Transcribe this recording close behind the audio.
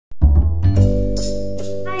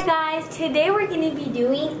Today we're going to be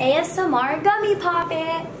doing ASMR Gummy Pop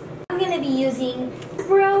It. I'm going to be using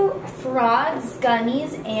frogs,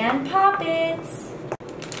 gummies, and poppets.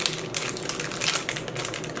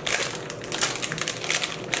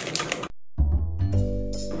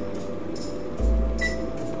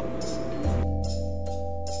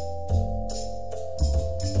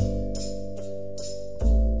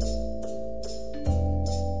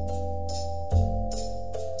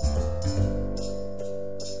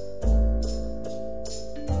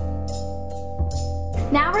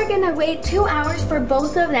 Now we're gonna wait 2 hours for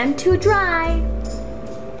both of them to dry.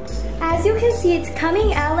 As you can see, it's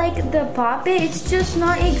coming out like the poppet. It's just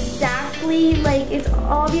not exactly like, it's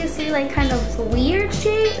obviously like kind of a weird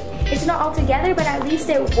shape. It's not all together, but at least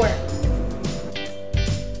it worked.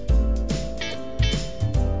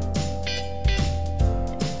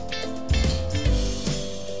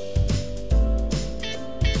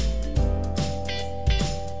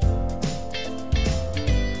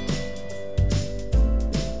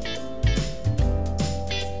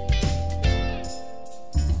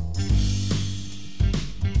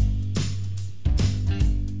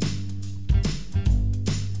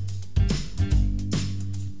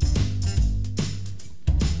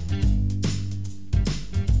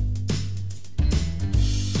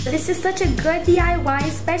 This is such a good DIY,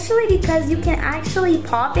 especially because you can actually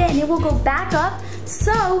pop it and it will go back up,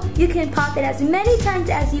 so you can pop it as many times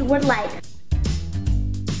as you would like.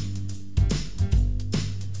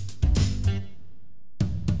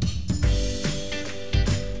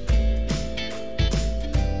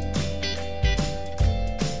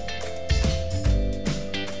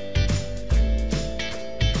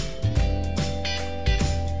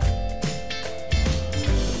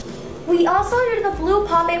 We also did the blue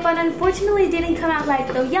poppet, but unfortunately it didn't come out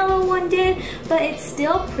like the yellow one did, but it's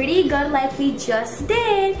still pretty good like we just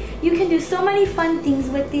did. You can do so many fun things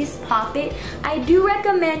with this poppet. I do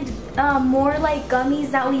recommend more like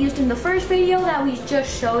gummies that we used in the first video that we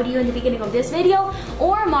just showed you in the beginning of this video,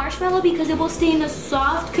 or marshmallow because it will stay in a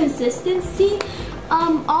soft consistency.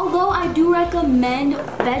 Although I do recommend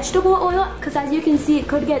vegetable oil, because as you can see it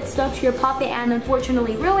could get stuck to your poppet and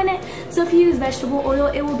unfortunately ruin it. So if you use vegetable oil,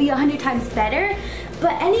 it will be 100 times better,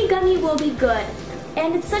 but any gummy will be good.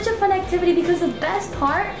 And it's such a fun activity because the best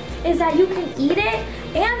part is that you can eat it,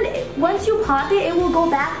 and once you pop it, it will go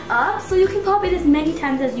back up, so you can pop it as many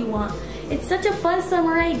times as you want. It's such a fun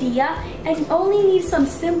summer idea, and you only need some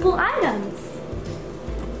simple items.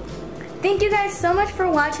 Thank you guys so much for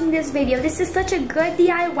watching this video. This is such a good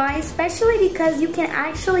DIY, especially because you can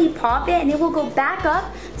actually pop it and it will go back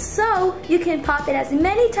up, so you can pop it as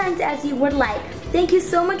many times as you would like. Thank you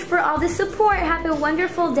so much for all the support. Have a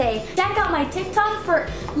wonderful day. Check out my TikTok for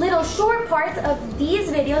little short parts of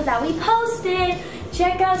these videos that we posted.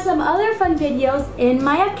 Check out some other fun videos in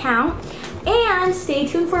my account, and stay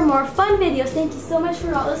tuned for more fun videos. Thank you so much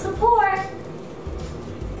for all the support.